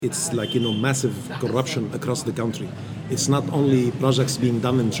It's like, massive corruption across the country. It's not only projects being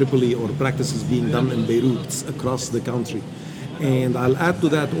done in Tripoli or practices being done in Beirut, it's across the country. And I'll add to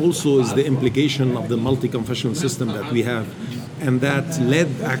that also is the implication of the multi-confessional system that we have. And that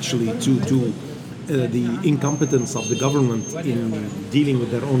led actually to the incompetence of the government in dealing with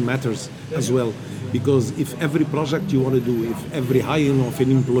their own matters as well. Because if every project you want to do, if every hiring of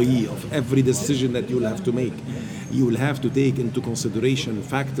an employee, of every decision that you'll have to make, you will have to take into consideration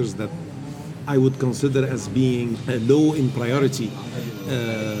factors that I would consider as being low in priority.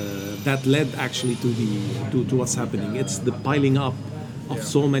 That led actually to what's happening. It's the piling up of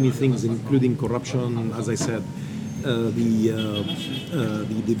so many things, including corruption, as I said, the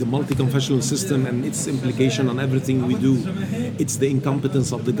multi-confessional system and its implication on everything we do. It's the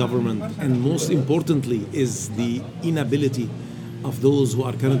incompetence of the government, and most importantly is the inability of those who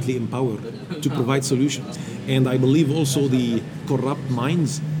are currently in power to provide solutions. And I believe also the corrupt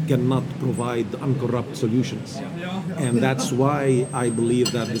minds cannot provide uncorrupt solutions. And that's why I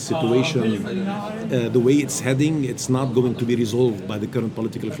believe that the situation, the way it's heading, it's not going to be resolved by the current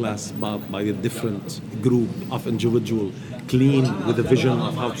political class, but by a different group of individuals, clean with a vision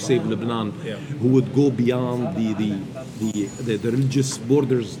of how to save Lebanon, who would go beyond the religious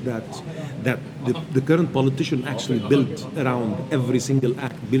borders that the current politician actually built around every single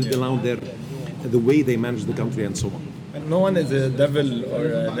act, built around the way they manage the country and so on. And no one is a devil or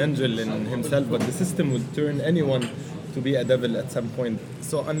an angel in himself, but the system will turn anyone to be a devil at some point.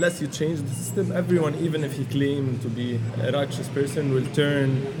 So unless you change the system, everyone, even if he claims to be a righteous person, will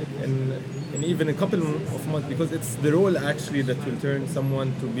turn in even a couple of months, because it's the role actually that will turn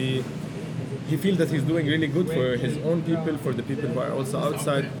someone to be, he feels that he's doing really good for his own people, for the people who are also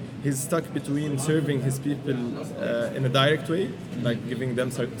outside. He's stuck between serving his people in a direct way, like giving them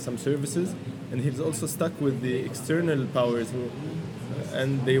some services, and he's also stuck with the external powers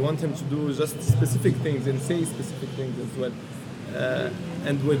and they want him to do just specific things and say specific things as well.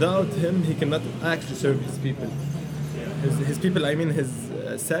 And without him, he cannot actually serve his people. His people, I mean his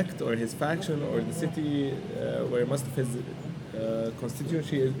sect or his faction or the city where most of his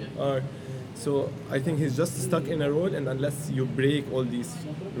constituency are. So I think he's just stuck in a role, and unless you break all these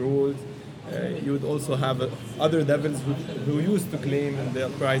rules, you would also have other devils who used to claim in the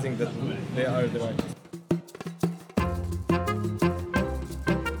uprising that they are the righteous.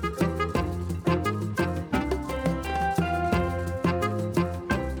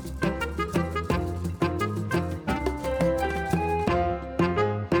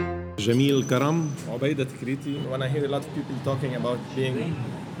 Jamil, Karam. Obeida, Takriti. When I hear a lot of people talking about being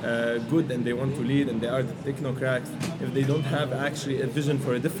good and they want to lead and they are the technocrats, if they don't have actually a vision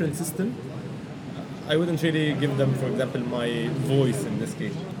for a different system, I wouldn't really give them, for example, my voice in this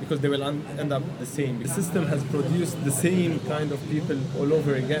case, because they will end up the same. The system has produced the same kind of people all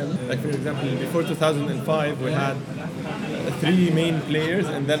over again. Like, for example, before 2005, we had 3 main players,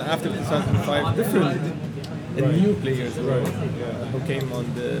 and then after 2005, different and new players who came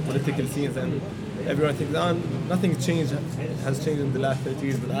on the political scenes, and everyone thinks, nothing has changed in the last 30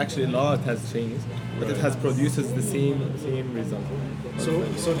 years, but actually a lot has changed, but it has produces the same result. So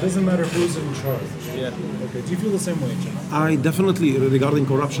it doesn't matter who's in charge. Yeah. Okay. Do you feel the same way, Jim? I definitely, regarding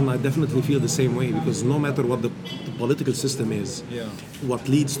corruption, I definitely feel the same way, because no matter what the political system is, what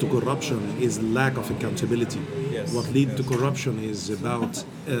leads to corruption is lack of accountability. Yes. What leads to corruption is about,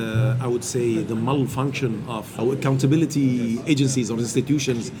 I would say, the malfunction of our accountability agencies or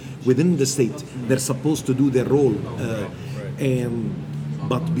institutions within the state. They're supposed to do their role,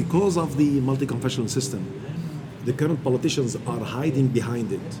 but because of the multi-confessional system, the current politicians are hiding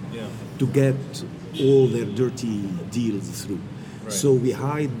behind it to get all their dirty deals through. Right. So we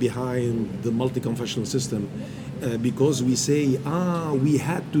hide behind the multi-confessional system because we say, we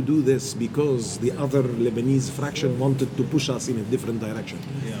had to do this because the other Lebanese fraction wanted to push us in a different direction.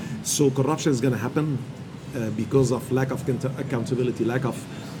 Yeah. So corruption is going to happen because of lack of accountability, lack of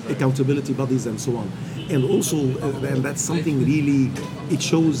accountability bodies and so on. And also, and that's something really, it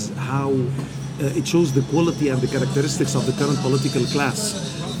shows how it shows the quality and the characteristics of the current political class.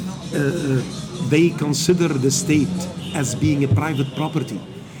 They consider the state as being a private property,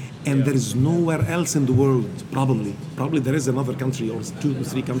 and there is nowhere else in the world, probably there is another country or 2 to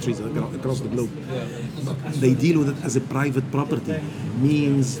 3 countries across the globe. They deal with it as a private property.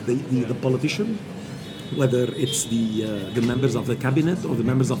 Means the politician, whether it's the members of the cabinet or the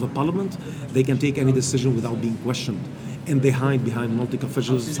members of the parliament, they can take any decision without being questioned. And they hide behind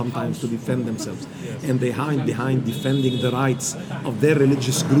multi-confessionals sometimes to defend themselves. And they hide behind defending the rights of their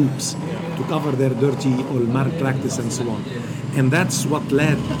religious groups to cover their dirty or malpractice and so on. And that's what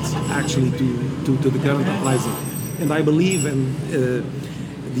led actually to the current uprising. And I believe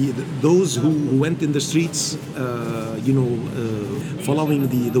those who went in the streets, following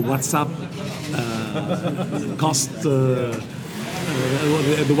the WhatsApp cost, the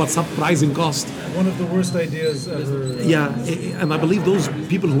WhatsApp pricing cost. One of the worst ideas ever. Yeah, and I believe those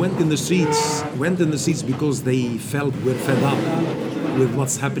people who went in the streets because they felt we're fed up with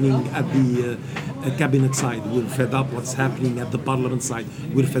what's happening at the cabinet side. We're fed up what's happening at the parliament side.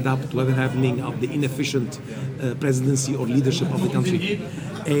 We're fed up with what's happening of the inefficient presidency or leadership of the country.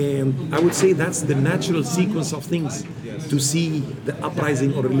 And I would say that's the natural sequence of things to see the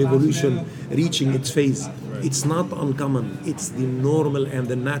uprising or revolution reaching its phase. It's not uncommon. It's the normal and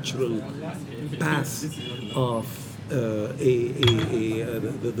the natural path of the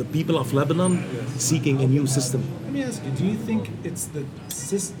people of Lebanon seeking a new system. Let me ask you, do you think it's the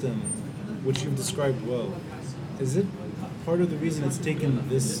system which you've described well? Is it part of the reason it's taken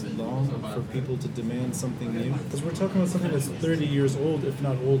this long for people to demand something new? Because we're talking about something that's 30 years old, if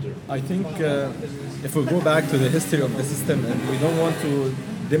not older. I think if we go back to the history of the system, and we don't want to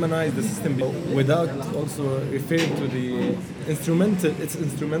demonize the system without also referring to its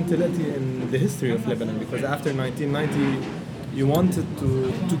instrumentality in the history of Lebanon, because after 1990 you wanted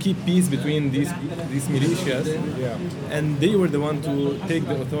to keep peace between these militias, and they were the one to take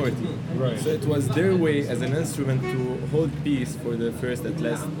the authority. Right. So it was their way as an instrument to hold peace for the first at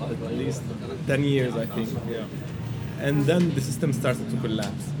least 10 years, I think. Yeah. And then the system started to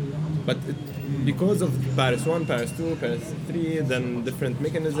collapse. But because of Paris 1, Paris 2, Paris 3, then different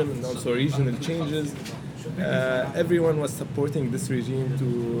mechanisms and also regional changes, everyone was supporting this regime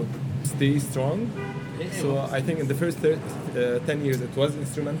to stay strong. So I think in the first 10 years it was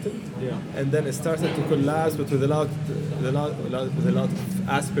instrumental, and then it started to collapse, but with a lot of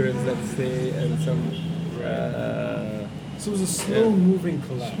aspirants, let's say, and some. So it was a slow-moving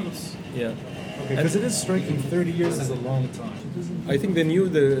collapse. Yeah. Okay, because it is striking. 30 years is a long time. I think they knew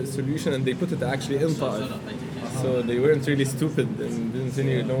the solution and they put it actually in power. So they weren't really stupid and didn't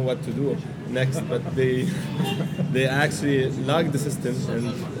really know what to do next, but they actually locked the system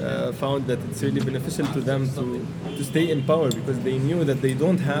and found that it's really beneficial to them to stay in power, because they knew that they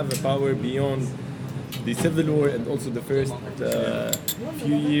don't have a power beyond the civil war and also the first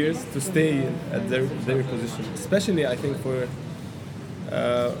few years to stay at their position. Especially, I think, for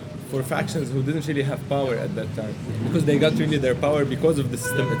factions who didn't really have power at that time, because they got really their power because of the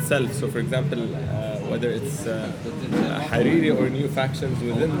system itself. So, for example, whether it's Hariri or new factions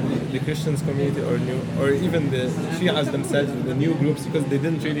within the Christians community, or even the Shias themselves with the new groups, because they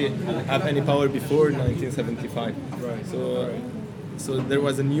didn't really have any power before 1975. Right. So there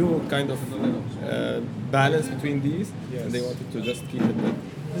was a new kind of balance between these, and they wanted to just keep it there.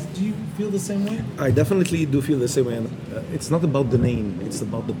 Do you feel the same way? I definitely do feel the same way. And it's not about the name, it's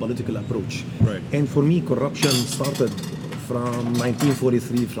about the political approach. Right. And for me, corruption started from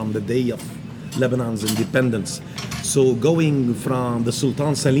 1943, from the day of Lebanon's independence. So going from the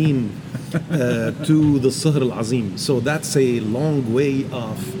Sultan Salim to the Sihr al-Azim. So that's a long way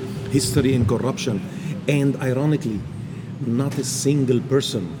of history in corruption. And ironically, not a single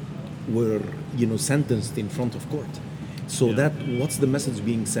person were sentenced in front of court. So that what's the message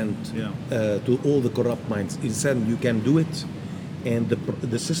being sent to all the corrupt minds? Is said you can do it, and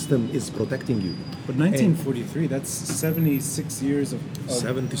the system is protecting you. But 1943, that's 76 years of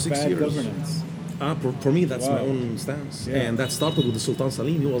 76 bad years. governance. For me, that's my Wow. own stance. Yeah. And that started with the Sultan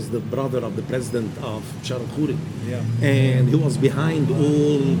Salim. He was the brother of the president of Shah al-Khoury. Yeah. And he was behind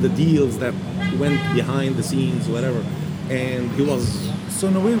all the deals that went behind the scenes, whatever. And he was... So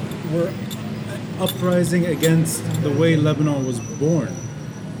in a way, we're uprising against the way Lebanon was born,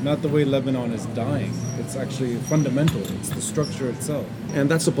 not the way Lebanon is dying. It's actually fundamental. It's the structure itself. And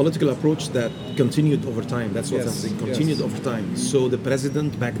that's a political approach that continued over time. That's what I'm saying. Continued over time. So the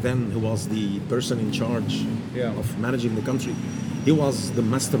president back then, who was the person in charge of managing the country, he was the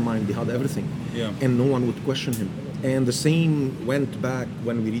mastermind behind everything. Yeah. And no one would question him. And the same went back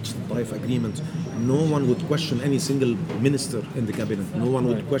when we reached the Taif agreement. No one would question any single minister in the cabinet. No one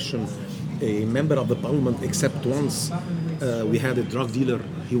would question a member of the parliament, except once we had a drug dealer.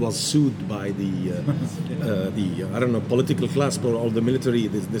 He was sued by the political class or the military,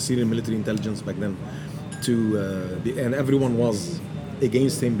 the Syrian military intelligence back then, and everyone was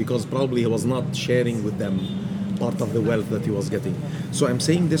against him because probably he was not sharing with them part of the wealth that he was getting. So I'm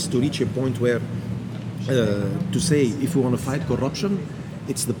saying this to reach a point where to say if we want to fight corruption,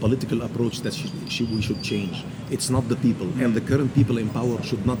 it's the political approach that we should change. It's not the people, and the current people in power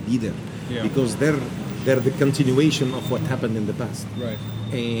should not be there, because they're the continuation of what happened in the past. Right.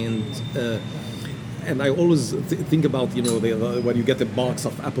 And I always think about when you get a box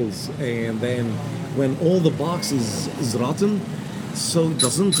of apples, and then when all the box is rotten, So it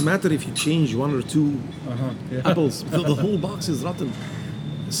doesn't matter if you change one or two apples. The whole box is rotten.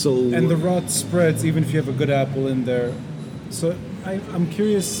 So And the rot spreads even if you have a good apple in there. So I'm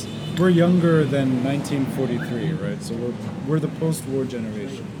curious. We're younger than 1943, right? So we're the post-war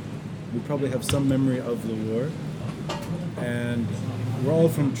generation. We probably have some memory of the war, and we're all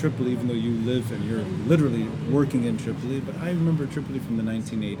from Tripoli, even though you live and you're literally working in Tripoli. But I remember Tripoli from the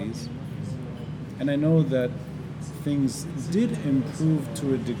 1980s, and I know that things did improve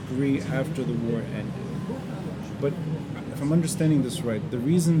to a degree after the war ended. But if I'm understanding this right, the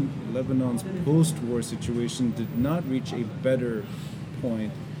reason Lebanon's post-war situation did not reach a better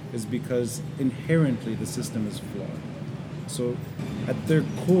point is because inherently the system is flawed. So at their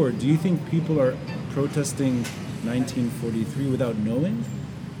core, do you think people are protesting 1943 without knowing?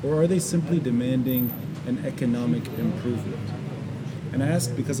 Or are they simply demanding an economic improvement? And I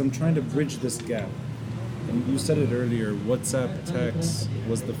ask because I'm trying to bridge this gap. And you said it earlier, WhatsApp text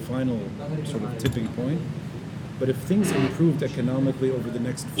was the final sort of tipping point. But if things improved economically over the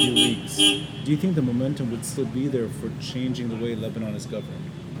next few weeks, do you think the momentum would still be there for changing the way Lebanon is governed?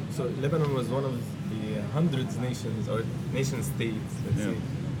 So Lebanon was one of the hundreds nations or nation states, let's say,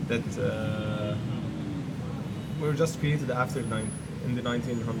 that were just created in the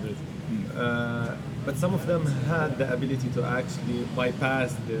 1900s. But some of them had the ability to actually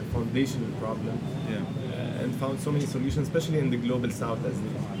bypass the foundational problem and found so many solutions, especially in the global south, as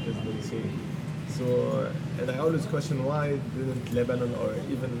they say. So, and I always question why didn't Lebanon or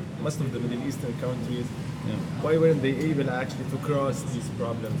even most of the Middle Eastern countries, why weren't they able actually to cross these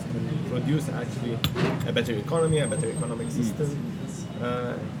problems and produce actually a better economy, a better economic system?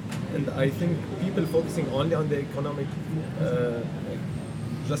 And I think people focusing only on the economic,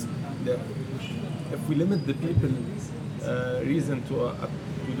 if we limit the people reason to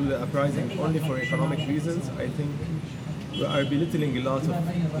do the uprising only for economic reasons, I think we are belittling a lot of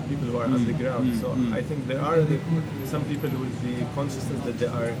the people who are on the ground. So I think there are some people with the consciousness that they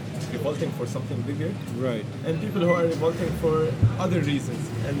are revolting for something bigger, right? And people who are revolting for other reasons.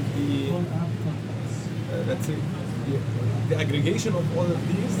 And the let's say the aggregation of all of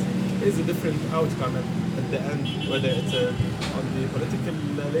these is a different outcome at the end, whether it's on the political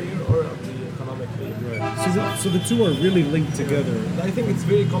layer or on the economic layer. Right. So the two are really linked together. I think it's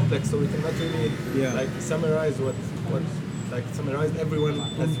very complex, so we cannot really summarize summarize everyone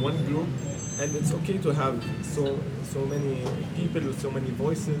as one group. And it's okay to have so many people with so many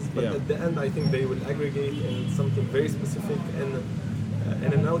voices, but at the end I think they will aggregate in something very specific and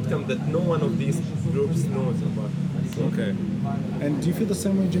an outcome that no one of these groups knows about. So. Okay. And do you feel the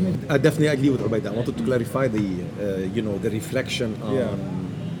same way, Jimmy? I definitely agree with Obeida. I wanted to clarify the the reflection on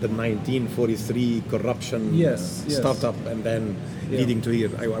the 1943 corruption startup and then leading to here.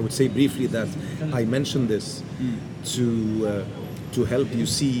 I would say briefly that I mentioned this to help you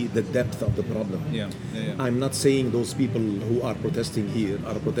see the depth of the problem. I'm not saying those people who are protesting here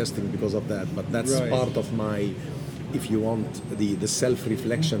are protesting because of that, but that's part of my, if you want, the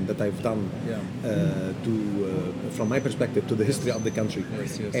self-reflection that I've done from my perspective to the history of the country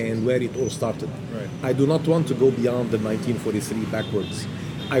and where it all started. I do not want to go beyond the 1943 backwards.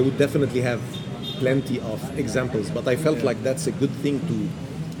 I would definitely have plenty of examples, but I felt like that's a good thing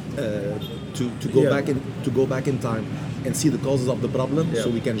to go back in time and see the causes of the problem so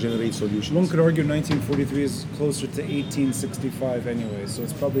we can generate solutions. One could argue 1943 is closer to 1865 anyway, so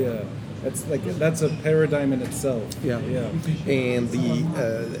it's probably that's a paradigm in itself. And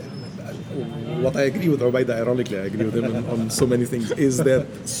what I agree with Obeida, ironically, I agree with him on so many things, is that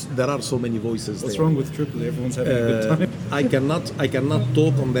there are so many voices. What's wrong with Tripoli? Everyone's having a good time. I cannot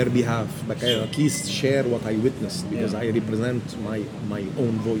talk on their behalf, but I can at least share what I witnessed because I represent my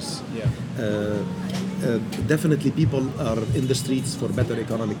own voice. Definitely people are in the streets for better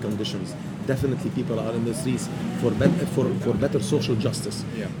economic conditions. Definitely people are in the streets for better social justice.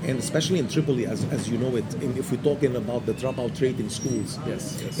 And especially in Tripoli, as you know it, if we're talking about the dropout rate in schools,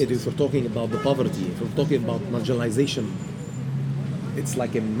 if we're talking about the poverty, if we're talking about marginalization, it's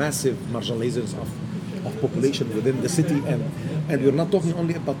like a massive marginalization of population within the city, and we're not talking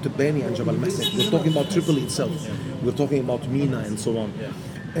only about Tubani and Jabal Masik, we're talking about Tripoli itself, we're talking about Mina and so on.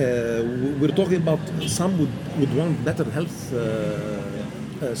 We're talking about some would want better health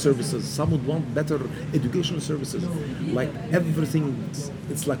services, some would want better educational services, like everything,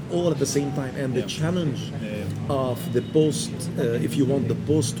 it's like all at the same time. And the challenge of the if you want, the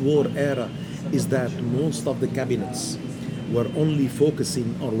post-war era is that most of the cabinets were only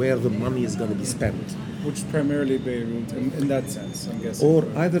focusing on where the money is going to be spent. Which is primarily Beirut, in that sense, I'm guessing. Or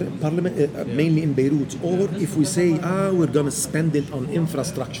either parliament, mainly in Beirut, or if we say, we're going to spend it on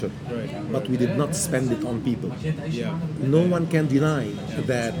infrastructure, but we did not spend it on people. Yeah. No one can deny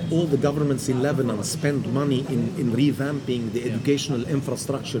that all the governments in Lebanon spend money in revamping the educational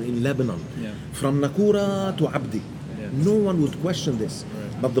infrastructure in Lebanon, from Nakura to Abdi. No one would question this.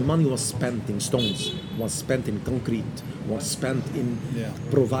 But the money was spent in stones, was spent in concrete, was spent in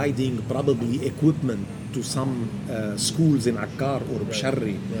providing probably equipment to some schools in Akkar or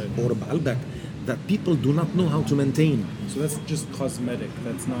Bsharri or Baalbek that people do not know how to maintain. So that's just cosmetic.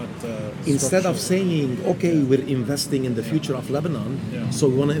 That's not. Instead of saying, okay, we're investing in the future of Lebanon, so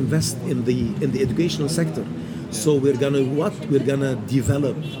we want to invest in the educational sector. So we're gonna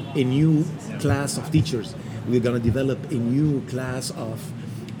develop a new class of teachers. We're gonna develop a new class of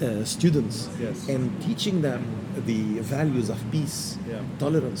students and teaching them the values of peace,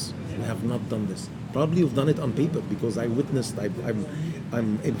 tolerance. We have not done this. Probably we've done it on paper because I witnessed.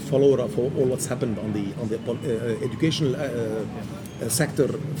 I'm a follower of all what's happened on the educational sector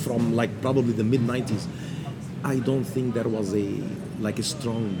from probably the mid '90s. I don't think there was a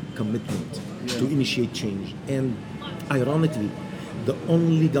strong commitment to initiate change. And ironically, the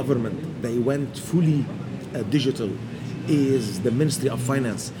only government that went fully digital is the Ministry of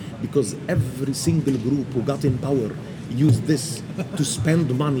Finance, because every single group who got in power used this to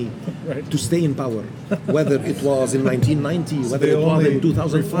spend money to stay in power, whether it was in 1990, whether it was in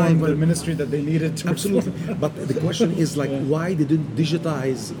 2005. The ministry that they needed to. Absolutely. But the question is why they didn't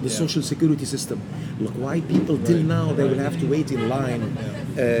digitize the social security system? Look, why people till now they will have to wait in line,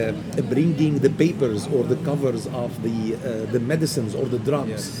 bringing the papers or the covers of the medicines or the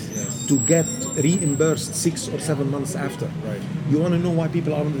drugs to get reimbursed 6 or 7 months after. You want to know why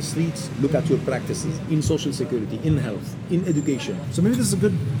people are on the streets? Look at your practices in social security, in health, in education. So maybe this is a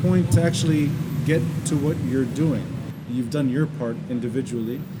good point to actually get to what you're doing. You've done your part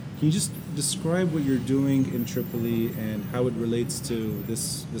individually. Can you just describe what you're doing in Tripoli and how it relates to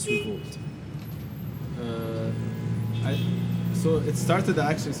this revolt? So it started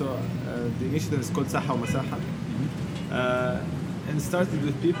actually. The initiative is called Saha wa Masaha, and it started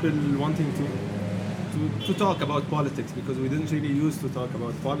with people wanting to talk about politics, because we didn't really used to talk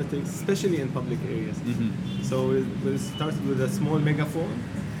about politics, especially in public areas. So we started with a small megaphone,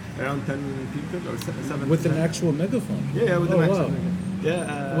 around 10 people or 7. With an actual megaphone? Yeah, with an actual megaphone.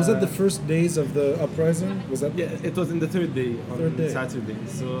 Yeah. Was that the first days of the uprising? Was that? Yeah, it was in the third day, Saturday.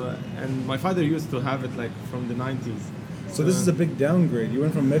 So, and my father used to have it from the 90s. So this is a big downgrade. You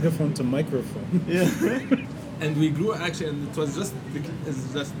went from megaphone to microphone. Yeah. And we grew actually, and it was just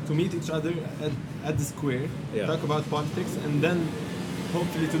to meet each other at the square, talk about politics, and then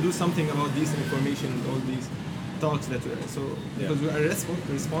hopefully to do something about this information and all these talks because we are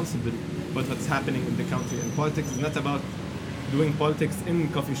responsible about what's happening in the country, and politics is not about doing politics in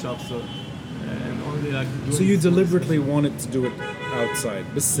coffee shops, and only doing. So you deliberately wanted to do it outside,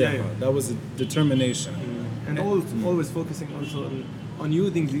 that was a determination, and always focusing also on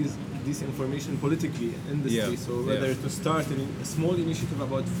using this information politically in the city. So whether to start a small initiative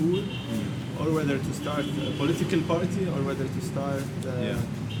about food, or whether to start a political party, or whether to start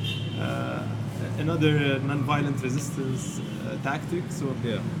another non-violent resistance tactic. So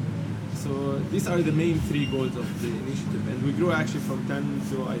these are the main 3 goals of the initiative, and we grew actually from 10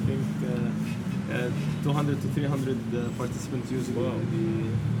 to I think 200 to 300 participants using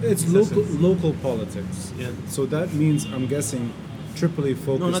It's local politics. Yeah. So that means, I'm guessing, Tripoli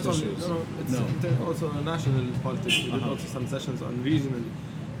focused issues. It's also national politics. We did also some sessions on regional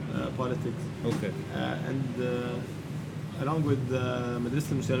politics. Okay. And along with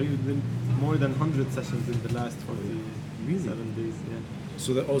Madrasa al-Mushaghi, we did more than 100 sessions in the last 47 days. Yeah.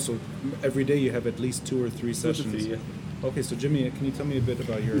 So that also every day you have at least 2 or 3 sessions. 2 to 3, Okay, so Jimmy, can you tell me a bit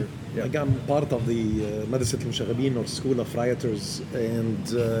about your? I'm part of the Madrasa al-Mushaghin, or School of Rioters,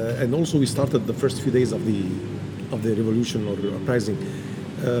 and also we started the first few days of the revolution or uprising,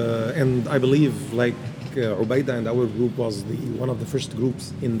 and I believe Obeida and our group was one of the first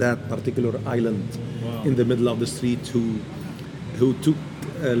groups in that particular island in the middle of the street who took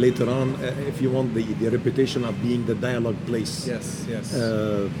later on, if you want, the reputation of being the dialogue place. Yes.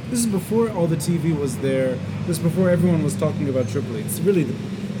 This is before all the TV was there. This is before everyone was talking about Tripoli. It's really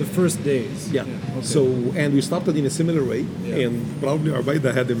the first days. Yeah. Okay. So, and we started in a similar way, and probably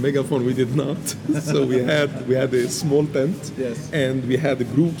Obeida had a megaphone, we did not. So we had a small tent, and we had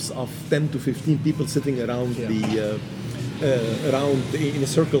groups of 10 to 15 people sitting around in a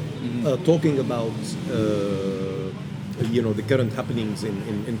circle, talking about the current happenings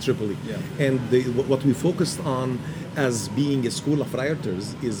in Tripoli. Yeah. And what we focused on as being a school of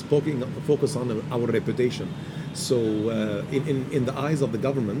rioters is focus on our reputation. So in the eyes of the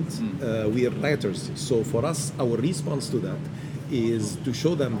government, we are rioters. So for us, our response to that is to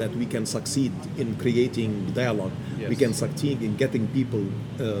show them that we can succeed in creating dialogue. Yes. We can succeed in getting people,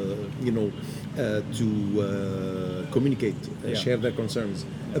 to communicate, share their concerns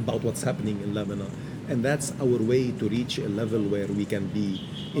about what's happening in Lebanon. And that's our way to reach a level where we can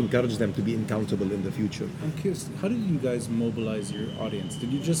encourage them to be accountable in the future. I'm curious, how did you guys mobilize your audience?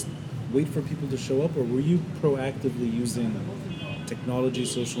 Did you just wait for people to show up, or were you proactively using technology,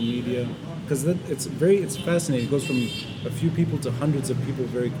 social media? Because it's fascinating. It goes from a few people to hundreds of people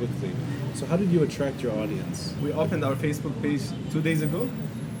very quickly. So how did you attract your audience? We opened our Facebook page 2 days ago,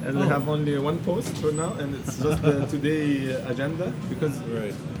 and we have only one post for now, and it's just the today agenda, because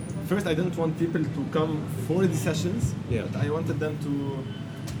Right. first I didn't want people to come for the sessions, Yeah. but I wanted them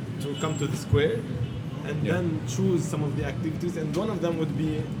to come to the square and then choose some of the activities, and one of them would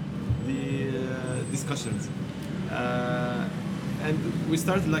be the discussions. And we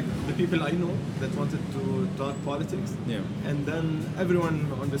started like the people I know that wanted to talk politics, and then everyone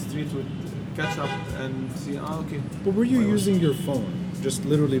on the street would catch up and see, okay. But were you using your phone? Just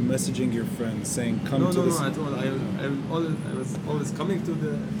literally messaging your friends saying, come to this? No, at all. I was always coming to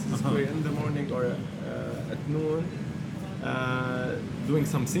the square in the morning or at noon, doing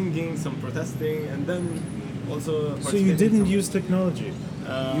some singing, some protesting, and then also. So you didn't use technology?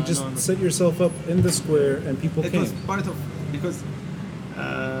 You just set yourself up in the square and people came? It was part of, because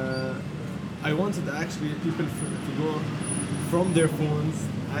I wanted actually people to go from their phones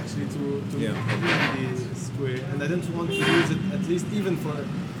actually to the square, and I didn't want to use it at least even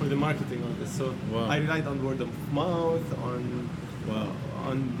for the marketing of this. So I relied on word of mouth,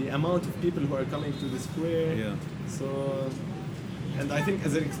 on the amount of people who are coming to the square. Yeah. So, and I think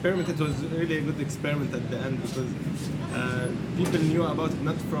as an experiment, it was really a good experiment at the end, because people knew about it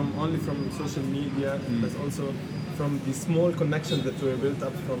not only from social media, but also from the small connections that were built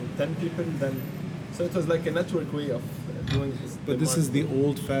up from 10 people. Then, so it was like a network way of doing this. But this is the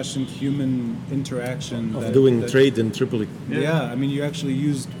old-fashioned human interaction Of doing trade in Tripoli. Yeah, I mean, you actually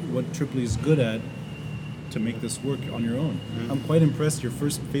used what Tripoli is good at to make this work on your own. I'm quite impressed. Your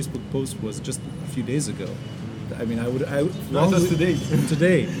first Facebook post was just a few days ago. I mean, just today.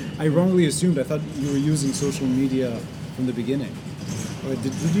 Today, I wrongly assumed. I thought you were using social media from the beginning. Or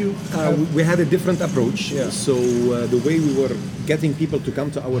did you? We had a different approach. Yeah. So the way we were getting people to come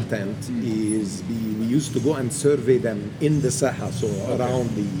to our tent is we used to go and survey them in the Saha, so around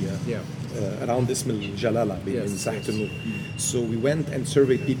the around Ism al-Jalala in Sahat al-Nur. So we went and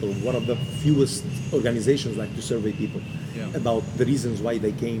surveyed people. One of the fewest organizations like to survey people about the reasons why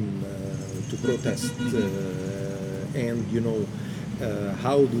they came to protest, and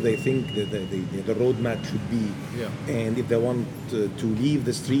how do they think the roadmap should be, and if they want to leave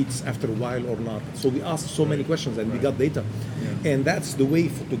the streets after a while or not. So we asked so many questions, and we got data, and that's the way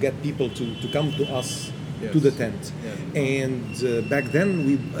to get people to come to us, to the tent. And back then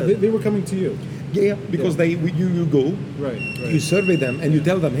they were coming to you. Yeah, because you go, you survey them, and you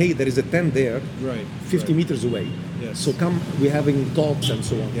tell them, hey, there is a tent there, 50 meters away. Yes. So come, we're having talks and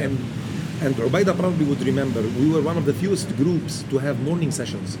so on. And Obeida probably would remember, we were one of the fewest groups to have morning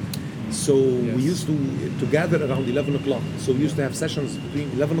sessions. So we used to gather around 11 o'clock. So we used to have sessions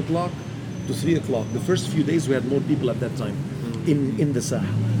between 11 o'clock to 3 o'clock. The first few days we had more people at that time in the Sah.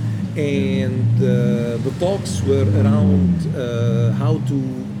 And the talks were around how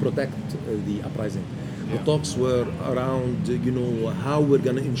to protect the uprising. The talks were around, how we're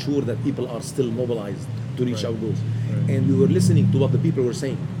going to ensure that people are still mobilized to reach our goals. And we were listening to what the people were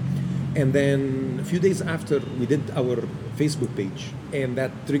saying. And then a few days after, we did our Facebook page, and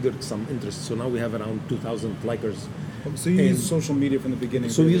that triggered some interest. So now we have around 2,000 likers. So you used social media from the beginning?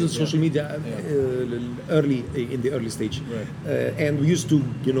 So we used social media early in the early stage, and we used to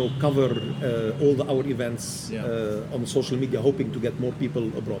cover all our events on social media, hoping to get more people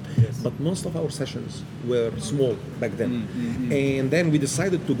abroad. But most of our sessions were small back then, and then we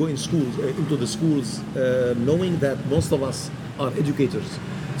decided to go into the schools, knowing that most of us are educators.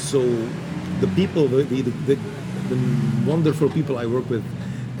 So the people, the wonderful people I work with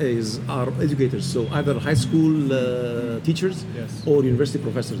are educators. So either high school teachers or university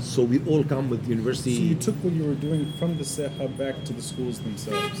professors. So we all come with university. So you took what you were doing from the Seha back to the schools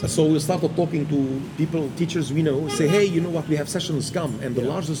themselves. So we started talking to people, teachers we know, say, hey, you know what, we have sessions, come. And the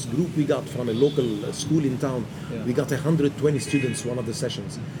largest group we got from a local school in town, we got 120 students one of the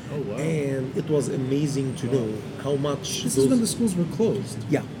sessions. Oh, wow. And it was amazing to know how much... This is when the schools were closed?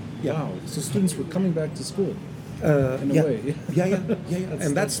 Yeah. Wow. So students were coming back to school? in a way.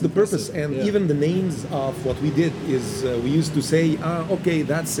 And that's the purpose. And even the names of what we did is we used to say, okay,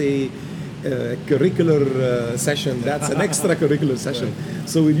 that's a curricular session, that's an extracurricular session.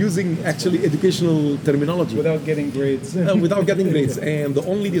 So we're using actually educational terminology without getting grades. without getting grades. And the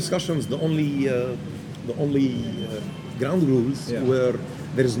only discussions, the only ground rules were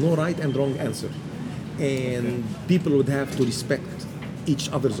there is no right and wrong answer, and people would have to respect each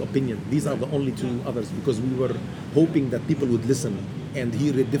other's opinion. These are the only two others, because we were hoping that people would listen and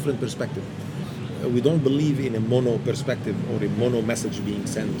hear a different perspective. We don't believe in a mono perspective or a mono message being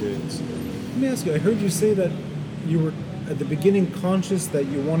sent. Let me ask you, I heard you say that you were at the beginning conscious that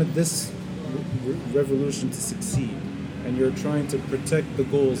you wanted this revolution to succeed, and you're trying to protect the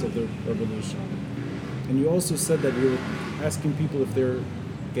goals of the revolution. And you also said that you were asking people if they're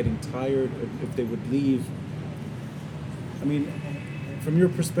getting tired, if they would leave. I mean, from your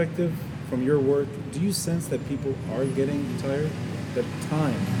perspective, from your work, do you sense that people are getting tired? That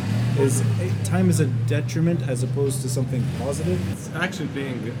time is a detriment as opposed to something positive? It's actually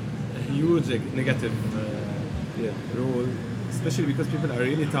playing a huge negative role, especially because people are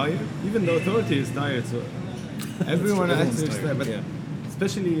really tired. Even the authority is tired, so everyone actually is tired. But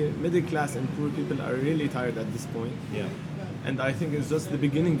especially middle class and poor people are really tired at this point. Yeah. And I think it's just the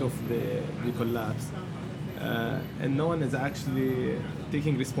beginning of the collapse. And no one is actually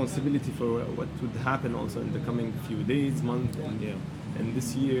taking responsibility for what would happen also in the coming few days, months, and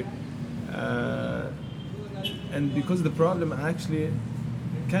this year. And because the problem actually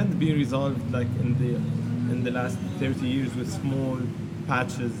can't be resolved like in the last 30 years with small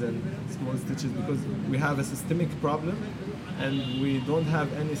patches and small stitches, because we have a systemic problem and we don't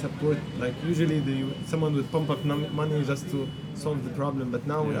have any support. Like usually someone would pump up money just to solve the problem, but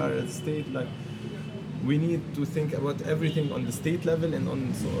now we are at a state like we need to think about everything on the state level and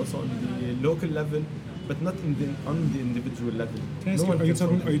also on the local level, but not on the individual level. Can I ask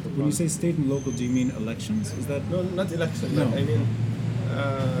when you say state and local, do you mean elections? Is that no, not election. No. I mean,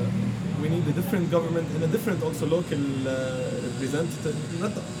 we need a different government and a different also local representative.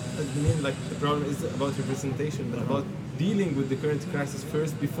 Not I mean like the problem is about representation, but about dealing with the current crisis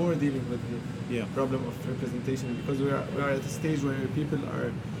first before dealing with the problem of representation, because we are at a stage where people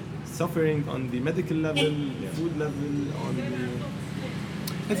are suffering on the medical level, food level, on the.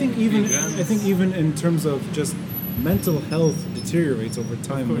 I think even in terms of just mental health deteriorates over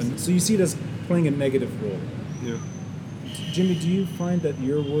time. So you see it as playing a negative role. Yeah. Jimmy, do you find that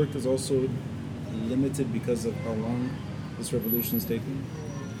your work is also limited because of how long this revolution is taking?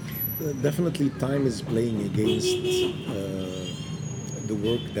 Definitely, time is playing against the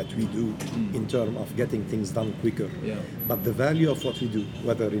work that we do in terms of getting things done quicker. Yeah. But the value of what we do,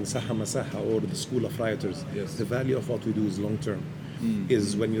 whether in Saha Masaha or the School of Rioters, the value of what we do is long term.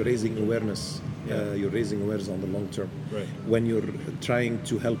 Is when you're raising awareness, you're raising awareness on the long term. Right. When you're trying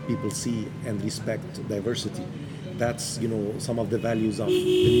to help people see and respect diversity, that's some of the values of the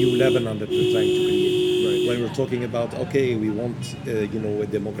new Lebanon that we're trying to create. Right. When we're talking about we want a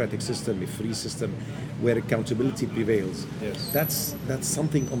democratic system, a free system, where accountability prevails. Yes. That's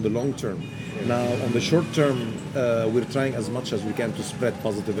something on the long term. Now, on the short term, we're trying as much as we can to spread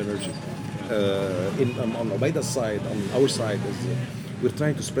positive energy. On Obeida's side, on our side, we're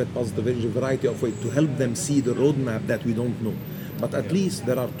trying to spread positive energy, a variety of ways to help them see the roadmap that we don't know. But at least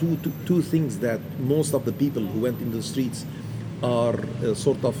there are two things that most of the people who went into the streets are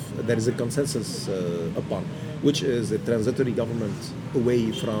there is a consensus upon, which is a transitory government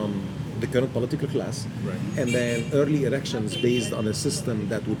away from the current political class, and then early elections based on a system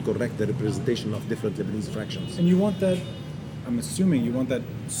that would correct the representation of different Lebanese fractions. And you want that, I'm assuming you want that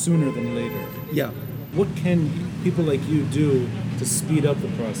sooner than later. Yeah. What can people like you do to speed up the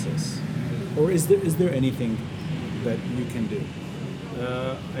process? Or is there anything that you can do?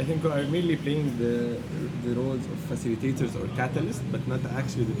 I think we are merely playing the roles of facilitators or catalysts, but not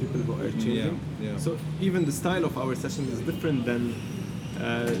actually the people who are changing. Yeah. So even the style of our session is different than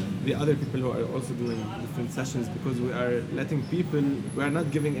the other people who are also doing different sessions, because we are letting people, we are not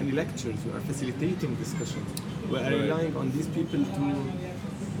giving any lectures, we are facilitating discussions. We are relying on these people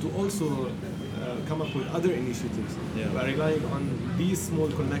to also come up with other initiatives. We are relying on these small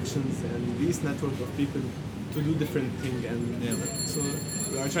connections and these network of people to do different things, and so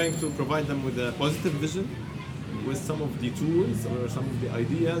we are trying to provide them with a positive vision, with some of the tools or some of the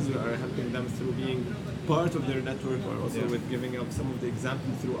ideas. We are helping them through being part of their network, or also with giving up some of the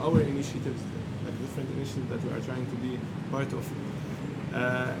examples through our initiatives, like different initiatives that we are trying to be part of.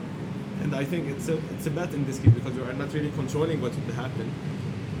 And I think it's a bet in this case, because we are not really controlling what would happen,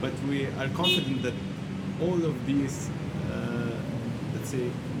 but we are confident that all of these, let's say,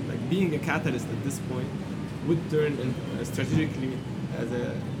 like being a catalyst at this point, would turn in, strategically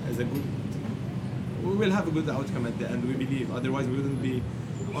as a good. We will have a good outcome at the end, we believe. Otherwise, we wouldn't be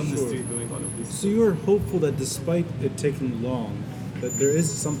on the street doing all of this. So you're hopeful that despite it taking long, that there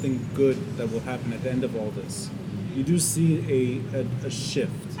is something good that will happen at the end of all this. You do see a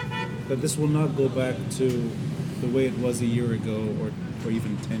shift, that this will not go back to the way it was a year ago or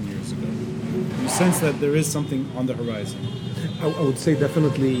even 10 years ago. You sense that there is something on the horizon. I would say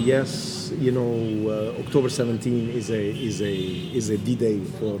definitely yes. You know, October 17 is a D-Day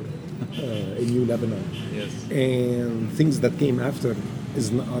for a new Lebanon. Yes. And things that came after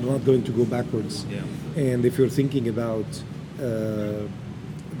are not going to go backwards. Yeah. And if you're thinking about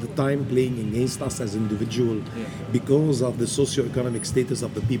the time playing against us as individual because of the socio-economic status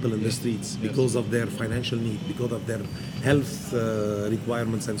of the people in the streets, because of their financial need, because of their health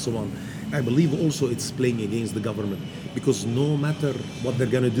requirements and so on. I believe also it's playing against the government because no matter what they're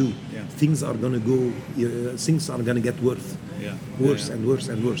going to do, things are going to go, things are going to get worse. Worse and worse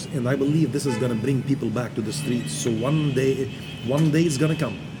and worse. And I believe this is going to bring people back to the streets. So one day it's going to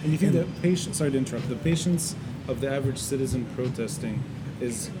come. And you think sorry to interrupt, the patience of the average citizen protesting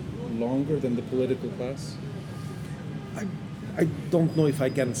is longer than the political class? I don't know if I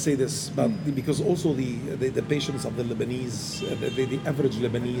can say this, but because also the patience of the Lebanese, the average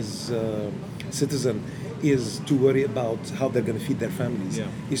Lebanese citizen is to worry about how they're going to feed their families,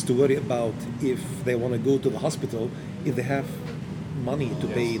 is to worry about if they want to go to the hospital, if they have money to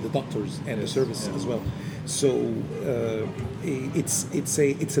pay the doctors and the service as well. So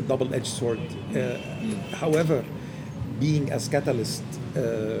it's a double-edged sword. However, being as catalyst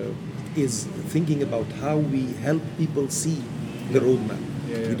is thinking about how we help people see the roadmap.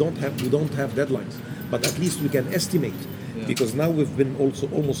 We don't have deadlines, but at least we can estimate. Because now we've been also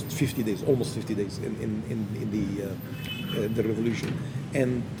almost 50 days in the revolution,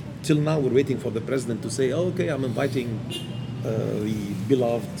 and till now we're waiting for the president to say, oh, okay, I'm inviting the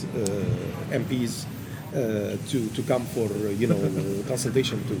beloved MPs to come for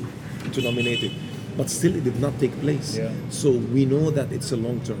consultation to nominate it. But still it did not take place. So we know that it's a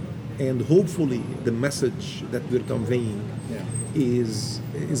long term. And hopefully the message that we're conveying is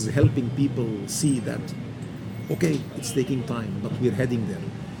helping people see that, okay, it's taking time, but we're heading there.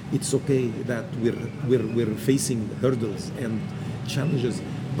 It's okay that we're facing hurdles and challenges.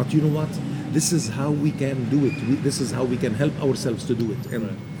 But you know what? This is how we can do it. This is how we can help ourselves to do it.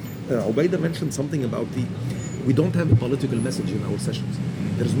 And Obeida mentioned something about we don't have a political message in our sessions.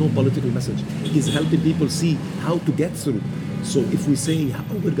 There's no political message. He's helping people see how to get through. So if we say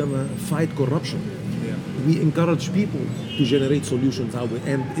how we're gonna fight corruption, we encourage people to generate solutions.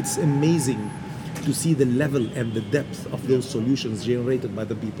 And it's amazing to see the level and the depth of those solutions generated by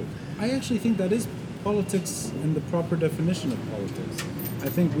the people. I actually think that is politics in the proper definition of politics. I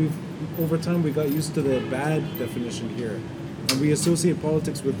think over time we got used to the bad definition here, and we associate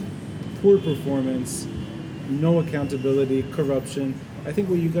politics with poor performance, no accountability, corruption. I think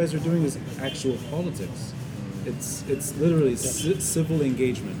what you guys are doing is actual politics. It's literally civil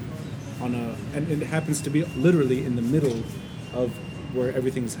engagement and it happens to be literally in the middle of where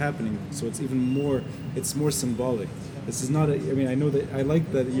everything's happening. So it's more symbolic. This is not I know that I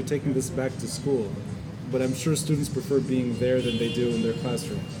like that you're taking this back to school, but I'm sure students prefer being there than they do in their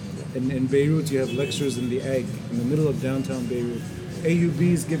classroom. In Beirut, you have lectures in the Egg, in the middle of downtown Beirut.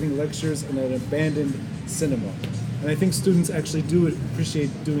 AUBs giving lectures in an abandoned cinema. And I think students actually do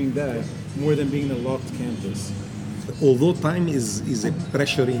appreciate doing that more than being in a locked campus. Although time is a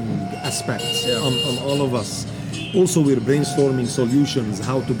pressuring aspect on all of us, also we're brainstorming solutions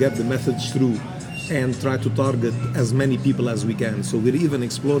how to get the message through and try to target as many people as we can. So we're even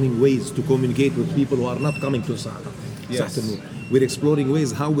exploring ways to communicate with people who are not coming to Sahara. We're exploring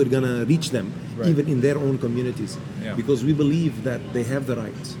ways how we're going to reach them, even in their own communities, because we believe that they have the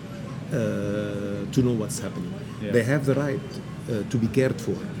right to know what's happening. They have the right to be cared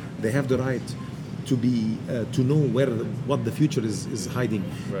for. They have the right to know what the future is hiding.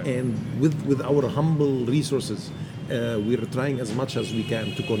 And with our humble resources, we're trying as much as we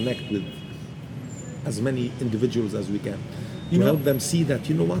can to connect with as many individuals as we can to help them see that,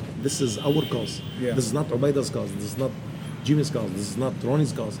 you know what, this is our cause. This is not Obeida's cause. This is not Jimmy's cause. This is not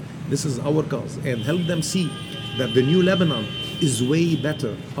Ronnie's cause. This is our cause. And help them see that the new Lebanon is way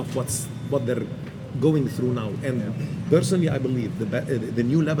better of what they're going through now. And personally, I believe the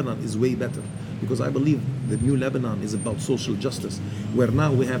new Lebanon is way better, because I believe the new Lebanon is about social justice, where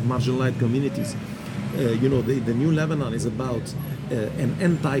now we have marginalized communities. The new Lebanon is about an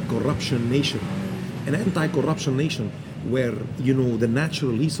anti-corruption nation. An anti-corruption nation where the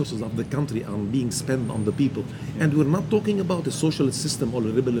natural resources of the country are being spent on the people. And we're not talking about a socialist system or a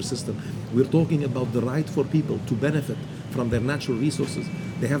liberal system. We're talking about the right for people to benefit from their natural resources.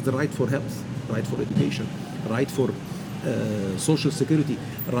 They have the right for health, right for education, right for social security,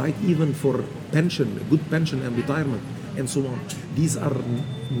 right even for pension, a good pension and retirement, and so on. These are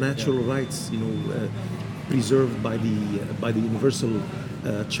natural rights, preserved by the Universal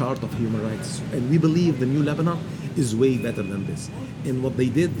Chart of Human Rights. And we believe the new Lebanon is way better than this. And what they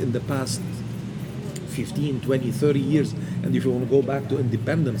did in the past 15, 20, 30 years, and if you want to go back to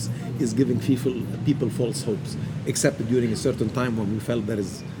independence, is giving people false hopes, except during a certain time when we felt there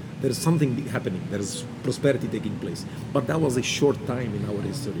is something happening, there is prosperity taking place. But that was a short time in our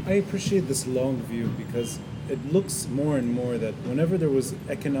history. I appreciate this long view because it looks more and more that whenever there was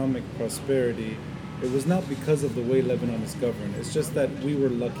economic prosperity, it was not because of the way Lebanon is governed. It's just that we were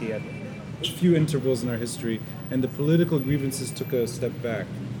lucky at a few intervals in our history, and the political grievances took a step back.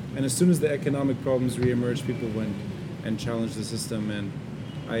 And as soon as the economic problems reemerged, people went and challenged the system. And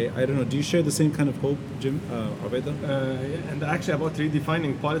I don't know, do you share the same kind of hope, Jim, Obeida? Yeah, and actually about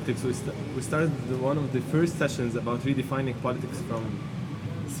redefining politics, we started one of the first sessions about redefining politics from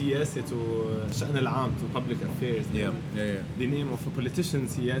سياسي to الشأن العام, to public affairs. The name of a politician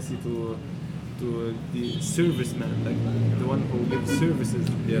سياسي to the serviceman, like the one who gives services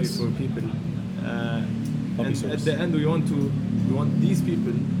for people. And at the end, we want these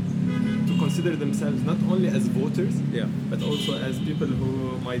people to consider themselves not only as voters, but also as people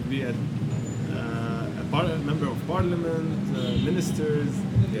who might be a member of parliament, ministers,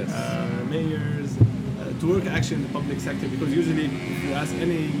 mayors, to work actually in the public sector. Because usually, if you ask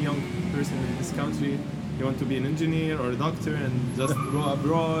any young person in this country, you want to be an engineer or a doctor and just go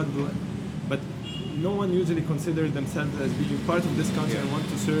abroad. But no one usually considers themselves as being part of this country and want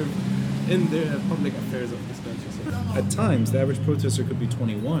to serve in the public affairs of this country. So at times, the average protester could be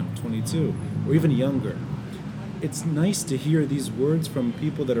 21, 22, or even younger. It's nice to hear these words from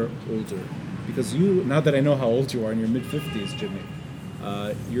people that are older. Because now that I know how old you are, in your mid-50s, Jimmy,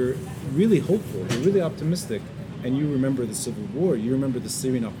 you're really hopeful, you're really optimistic, and you remember the Civil War, you remember the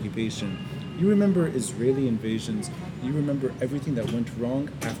Syrian occupation, you remember Israeli invasions, you remember everything that went wrong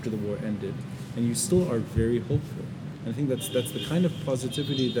after the war ended, and you still are very hopeful. And I think that's the kind of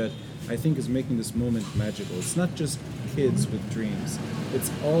positivity that I think is making this moment magical. It's not just kids with dreams,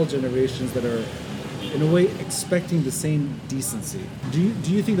 it's all generations that are, in a way, expecting the same decency. Do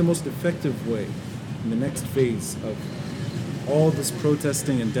you think the most effective way in the next phase of all this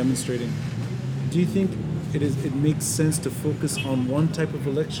protesting and demonstrating, do you think it makes sense to focus on one type of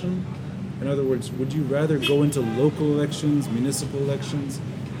election? In other words, would you rather go into local elections, municipal elections,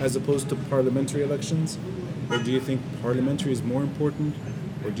 as opposed to parliamentary elections? Or do you think parliamentary is more important?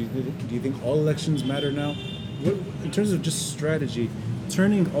 Or do you think all elections matter now? In terms of just strategy,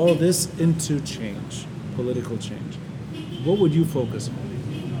 turning all this into change, political change, what would you focus on?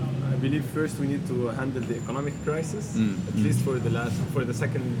 I believe first we need to handle the economic crisis, at least for the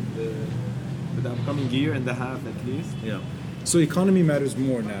upcoming year and a half at least. Yeah. So economy matters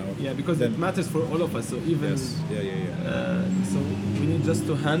more now. Yeah, because it matters for all of us. So even so we need just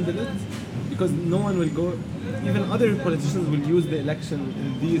to handle it, because no one will go. Even other politicians will use the election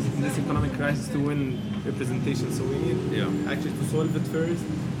in this economic crisis to win representation. So we need actually to solve it first,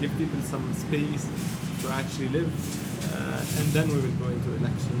 give people some space to actually live, and then we will go into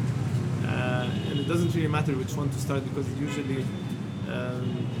election. And it doesn't really matter which one to start, because usually,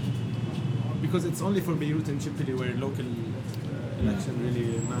 because it's only for Beirut and Tripoli where local election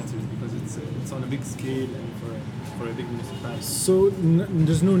really matters, because it's on a big scale and for a big municipality. So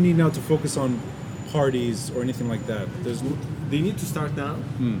there's no need now to focus on parties or anything like that. They need to start now,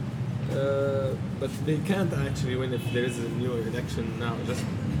 but they can't actually win if there is a new election now, just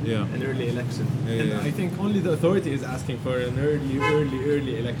an early election. I think only the authority is asking for an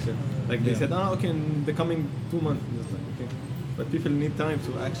early election. Like they said, okay, in the coming 2 months. Okay. But people need time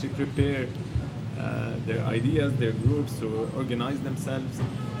to actually prepare their ideas, their groups, to organize themselves.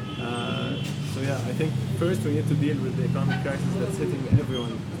 I think first we need to deal with the economic crisis that's hitting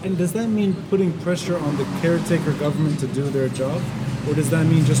everyone. And does that mean putting pressure on the caretaker government to do their job? Or does that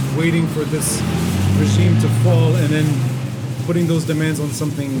mean just waiting for this regime to fall and then putting those demands on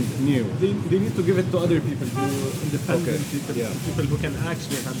something new? They need to give it to other people, to independent people, people who can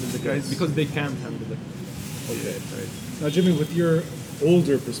actually handle the crisis, because they can't handle it. Okay, right. Now, Jimmy, with your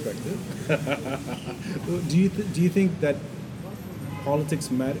older perspective, do you think that politics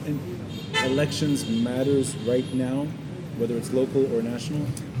matter and elections matters right now, whether it's local or national?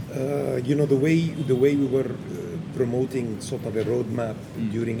 The way we were promoting sort of a roadmap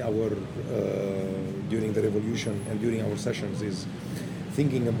during the revolution and during our sessions is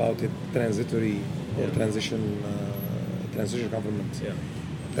thinking about a transitory or transition government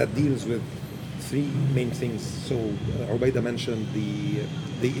that deals with three main things. So Obeida mentioned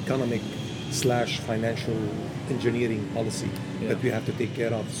the economic / financial engineering policy that we have to take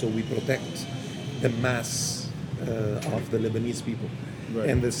care of. So we protect the mass of the Lebanese people. Right.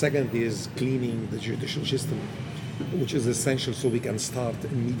 And the second is cleaning the judicial system, which is essential so we can start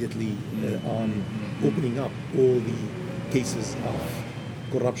immediately on opening up all the cases of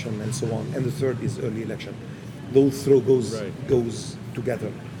corruption and so on. And the third is early election. Those goes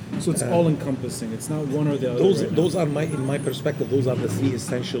together. So it's all encompassing. It's not one or the other. Those are in my perspective, those are the three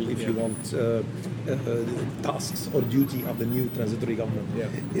essential, if you want, tasks or duty of the new transitory government.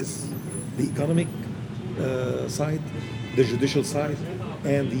 Is the economic side, the judicial side,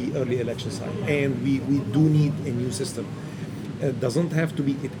 and the early election side. And we do need a new system. It doesn't have to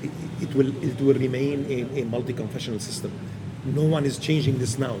be. It will remain a multi-confessional system. No one is changing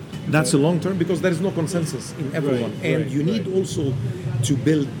this now. That's a long term because there is no consensus in everyone, you need also to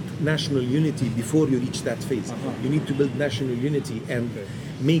build national unity before you reach that phase. You need to build national unity and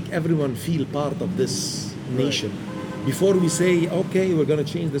make everyone feel part of this nation. Before we say, okay, we're going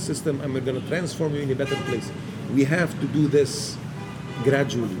to change the system and we're going to transform you in a better place, we have to do this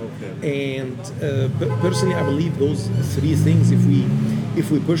gradually. And personally, I believe those three things,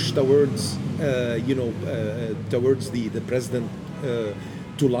 if we push towards towards the president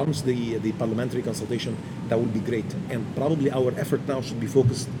to launch the parliamentary consultation, that would be great. And probably our effort now should be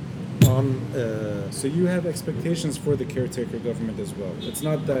focused on. So you have expectations for the caretaker government as well. It's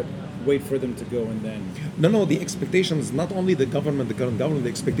not that wait for them to go and then. No. The expectation is not only the current government. The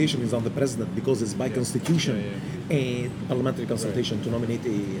expectation is on the president because it's by constitution a parliamentary consultation to nominate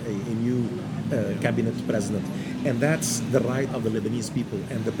a new cabinet president, and that's the right of the Lebanese people.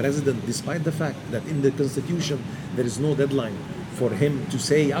 And the president, despite the fact that in the constitution there is no deadline for him to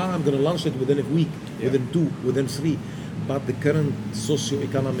say, I'm going to launch it within a week, within 2, within 3, but the current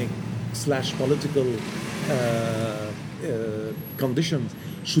socio-economic / political conditions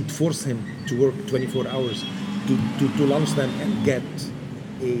should force him to work 24 hours to launch them and get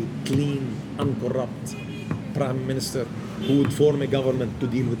a clean, uncorrupt prime minister who would form a government to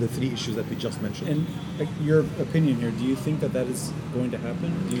deal with the three issues that we just mentioned. And your opinion here, do you think that is going to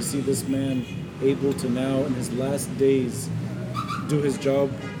happen? Do you see this man able to now, in his last days, do his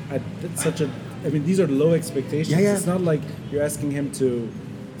job at such a... I mean, these are low expectations. It's not like you're asking him to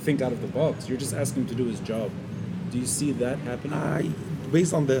think out of the box. You're just asking him to do his job. Do you see that happening?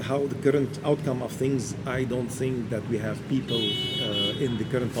 Based on the current outcome of things, I don't think that we have people in the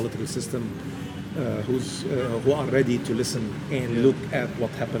current political system who are ready to listen and look at what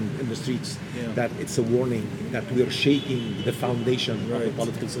happened in the streets. That it's a warning that we're shaking the foundation of the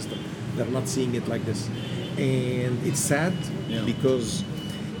political system. They're not seeing it like this, and it's sad because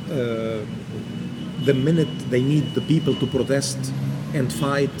the minute they need the people to protest and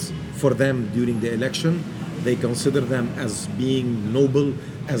fight for them during the election, they consider them as being noble,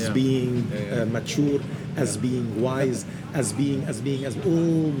 as being mature, as being wise, as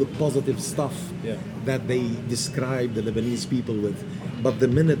all the positive stuff that they describe the Lebanese people with. But the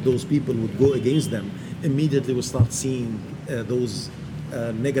minute those people would go against them, immediately we start seeing those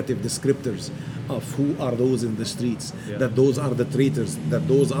negative descriptors of who are those in the streets, that those are the traitors, that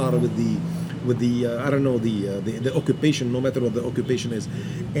those are with the occupation, no matter what the occupation is.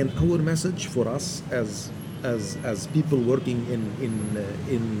 And our message for us as people working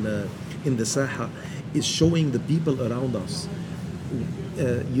in the Saha is showing the people around us,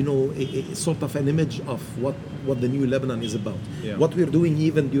 a sort of an image of what the new Lebanon is about. What we're doing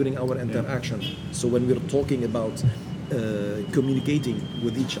even during our interaction. So when we're talking about communicating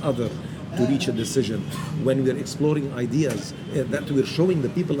with each other to reach a decision, when we're exploring ideas, that we're showing the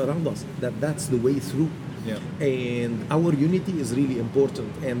people around us that that's the way through. And our unity is really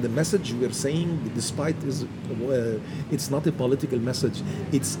important, and the message we're saying, despite it's not a political message,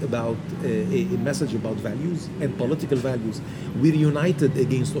 it's about a message about values and political values. We're united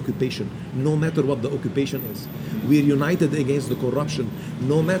against occupation, no matter what the occupation is. We're united against the corruption,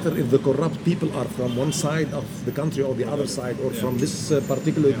 no matter if the corrupt people are from one side of the country or the other side, or from this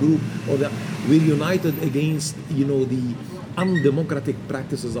particular group, or we're united against the undemocratic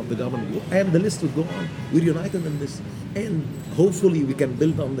practices of the government, and the list would go on. We're united in this, and hopefully we can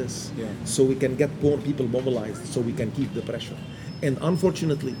build on this, so we can get more people mobilized, so we can keep the pressure. And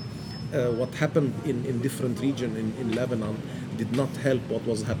unfortunately, what happened in different regions in Lebanon, did not help what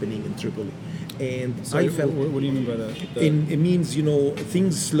was happening in Tripoli. And Sorry, I felt what do you mean by that? it means,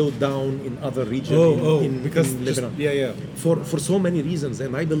 things slowed down in other regions because in Lebanon. yeah. For so many reasons,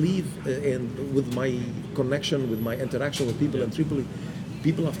 and I believe, and with my connection, with my interaction with people in Tripoli,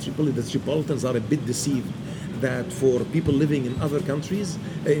 people of Tripoli, the Tripolitans are a bit deceived that for people living in other countries,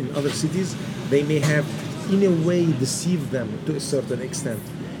 in other cities, they may have, in a way, deceived them to a certain extent,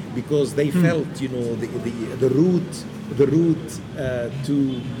 because they felt, the route to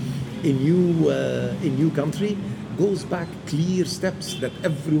a new country goes back clear steps that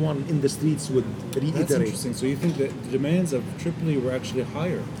everyone in the streets would reiterate. That's interesting. So you think that the demands of Tripoli were actually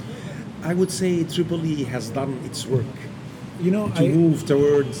higher? I would say Tripoli has done its work to I move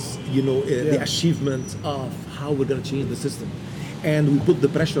towards the achievement of how we're going to change the system, and we put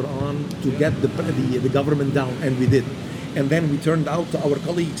the pressure on to get the government down, and we did, and then we turned out to our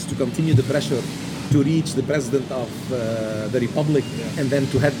colleagues to continue the pressure to reach the president of the republic, and then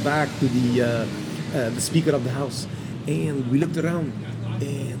to head back to the speaker of the house, and we looked around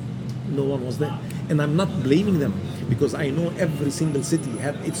and no one was there. And I'm not blaming them, because I know every single city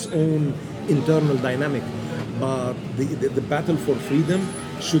had its own internal dynamic, but the battle for freedom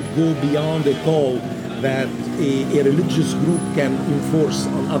should go beyond a call that a religious group can enforce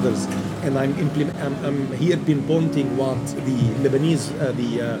on others. And I'm here pinpointing what the Lebanese,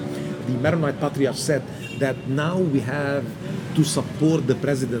 the Maronite Patriarch said, that now we have to support the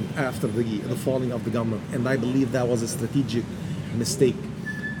president after the falling of the government. And I believe that was a strategic mistake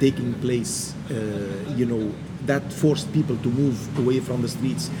taking place, that forced people to move away from the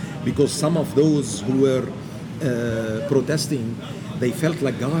streets, because some of those who were protesting, they felt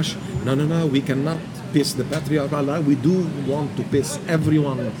like, gosh, no, we cannot piss the Patriarch Allah. We do want to piss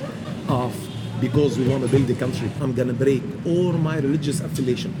everyone off because we want to build the country. I'm going to break all my religious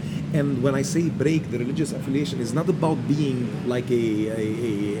affiliation. And when I say break the religious affiliation, it's not about being like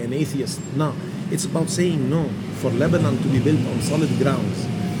an atheist. No, it's about saying no. For Lebanon to be built on solid grounds,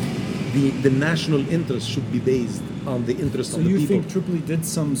 the national interest should be based on the interest of the people. So you think Tripoli did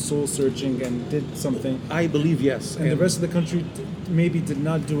some soul searching and did something? I believe yes. And the rest of the country maybe did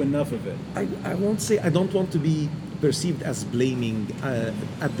not do enough of it? I won't say, I don't want to be perceived as blaming.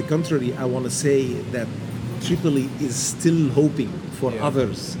 At the contrary, I want to say that Tripoli is still hoping for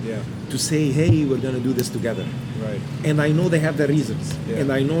others to say, hey, we're going to do this together. Right. And I know they have their reasons. Yeah.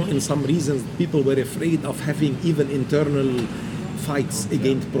 And I know in some reasons people were afraid of having even internal fights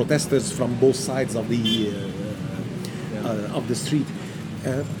against protesters from both sides of the street.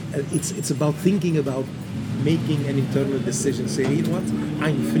 It's about thinking about making an internal decision. Say, you know what?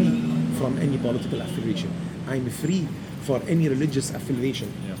 I'm free from any political affiliation. I'm free for any religious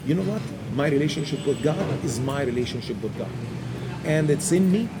affiliation. Yeah. You know what? My relationship with God is my relationship with God. And it's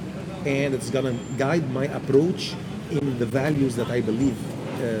in me, and it's going to guide my approach in the values that I believe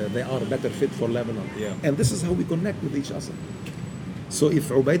they are better fit for Lebanon. Yeah. And this is how we connect with each other. So if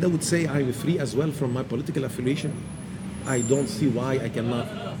Obeida would say I'm free as well from my political affiliation, I don't see why I cannot,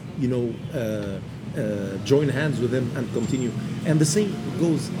 join hands with him and continue. And the same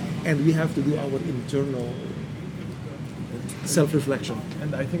goes, and we have to do our internal self-reflection.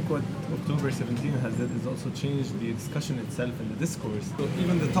 And I think what October 17 has done is also changed the discussion itself and the discourse. So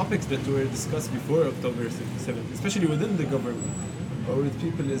even the topics that were discussed before October 17, especially within the government or with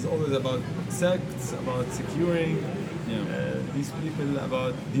people, is always about sects, about securing these people,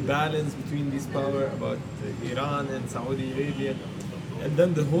 about the balance between these power, about Iran and Saudi Arabia. And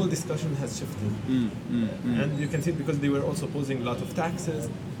then the whole discussion has shifted. And you can see it because they were also posing a lot of taxes.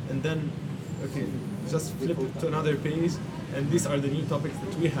 And then, just flip it to another page, and these are the new topics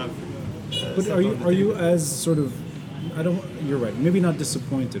that we have. But are you as sort of, you're right, maybe not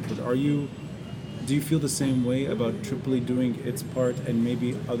disappointed, but do you feel the same way about Tripoli doing its part and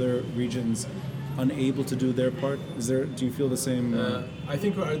maybe other regions unable to do their part? Do you feel the same? I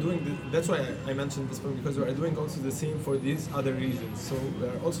think we are doing that's why I mentioned this point, because we are doing also the same for these other regions. So we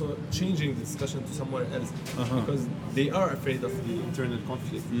are also changing the discussion to somewhere else, because they are afraid of the internal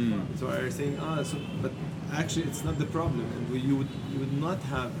conflict. So we are saying, but actually it's not the problem, and you would not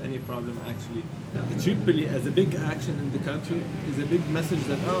have any problem actually. Tripoli as a big action in the country is a big message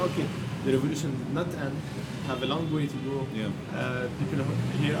that the revolution did not end, have a long way to go. People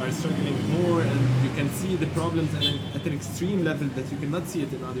here are struggling more, and you can see the problems at an extreme level that you cannot see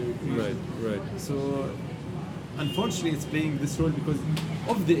it in other regions. Right. So unfortunately it's playing this role because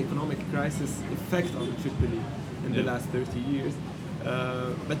of the economic crisis effect on Tripoli in the last 30 years.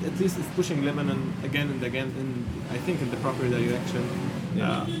 But at least it's pushing Lebanon again and again in the proper direction.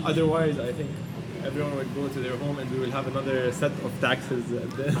 Otherwise, I think everyone would go to their home and we will have another set of taxes.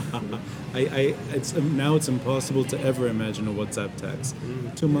 Now it's impossible to ever imagine a WhatsApp tax.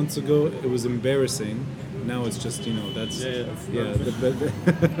 2 months ago, it was embarrassing. Now it's just, that's... It'd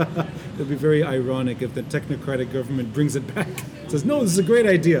be very ironic if the technocratic government brings it back. Says, no, this is a great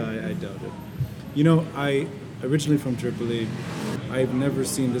idea. I doubt it. I originally from Tripoli, I've never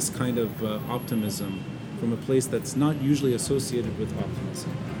seen this kind of optimism from a place that's not usually associated with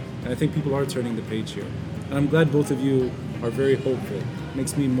optimism. And I think people are turning the page here. And I'm glad both of you are very hopeful. It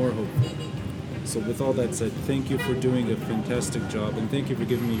makes me more hopeful. So with all that said, thank you for doing a fantastic job, and thank you for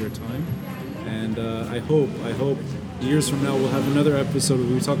giving me your time. And I hope years from now we'll have another episode where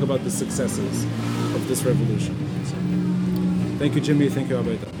we talk about the successes of this revolution. So, thank you, Jimmy. Thank you,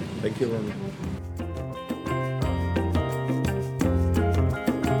 Obeida. Thank you, Ron.